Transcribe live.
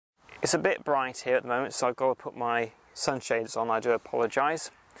It's a bit bright here at the moment, so I've got to put my sunshades on. I do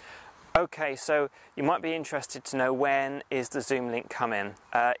apologise. Okay, so you might be interested to know when is the Zoom link coming.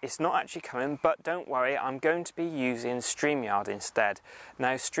 It's not actually coming, but don't worry, I'm going to be using Streamyard instead.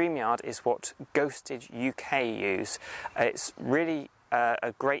 Now, Streamyard is what Ghosted UK use. It's really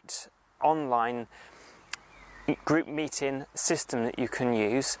a great online group meeting system that you can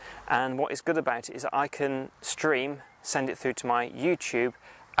use, and what is good about it is that I can stream, send it through to my YouTube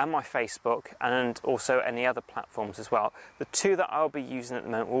and my Facebook, and also any other platforms as well. The two that I'll be using at the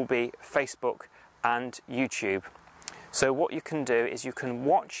moment will be Facebook and YouTube. So what you can do is you can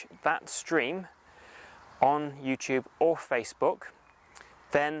watch that stream on YouTube or Facebook.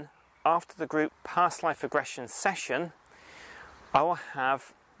 Then after the group past life regression session, I will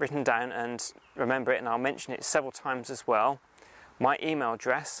have written down, and remember it, and I'll mention it several times as well, my email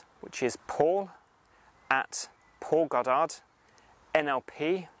address, which is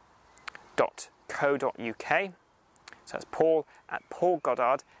paul@paulgoddardnlp.co.uk. So that's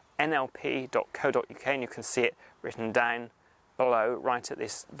paul@paulgoddardnlp.co.uk, and you can see it written down below right at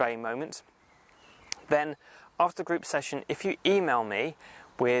this very moment. Then after the group session, if you email me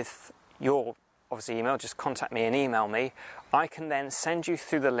with your obviously email, just contact me and email me, I can then send you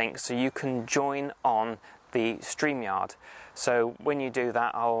through the link so you can join on the Streamyard. So when you do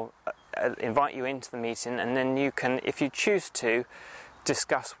that, I'll invite you into the meeting, and then you can, if you choose to,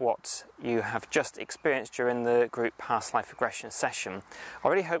 discuss what you have just experienced during the group past life regression session. I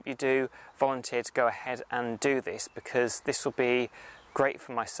really hope you do volunteer to go ahead and do this, because this will be great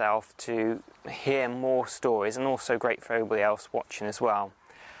for myself to hear more stories, and also great for everybody else watching as well.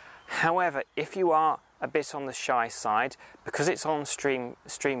 However, if you are a bit on the shy side, because it's on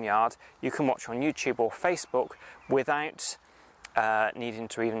Streamyard, you can watch on YouTube or Facebook without needing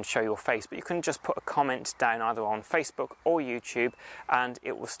to even show your face, but you can just put a comment down either on Facebook or YouTube, and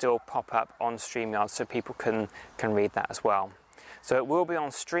it will still pop up on Streamyard, so people can read that as well. So it will be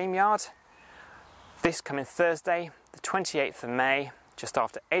on Streamyard this coming Thursday, the 28th of May, just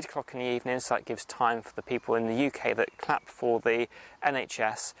after 8 o'clock in the evening, so that gives time for the people in the UK that clap for the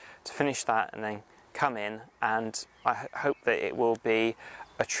NHS to finish that and then come in, and I hope that it will be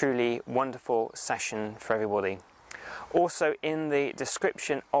a truly wonderful session for everybody. Also, in the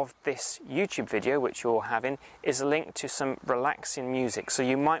description of this YouTube video, which you're having, is a link to some relaxing music, so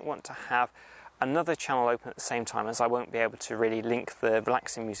you might want to have another channel open at the same time, as I won't be able to really link the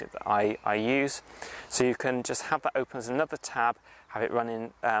relaxing music that I use. So you can just have that open as another tab, have it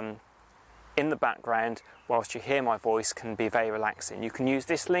running in the background whilst you hear my voice. Can be very relaxing. You can use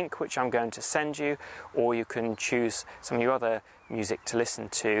this link, which I'm going to send you, or you can choose some of your other music to listen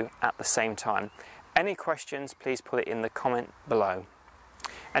to at the same time. Any questions, please put it in the comment below.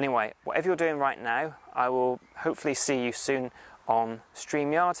 Anyway, whatever you're doing right now, I will hopefully see you soon on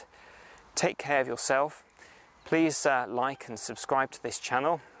Streamyard. Take care of yourself. Please like and subscribe to this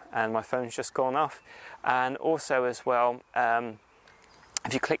channel, and my phone's just gone off. And also as well,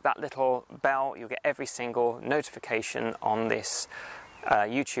 if you click that little bell, you'll get every single notification on this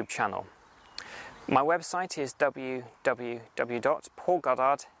YouTube channel. My website is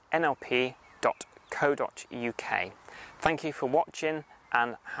www.paulgoddardnlp.co.uk. Thank you for watching,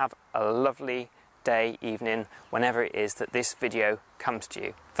 and have a lovely day, evening, whenever it is that this video comes to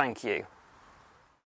you. Thank you.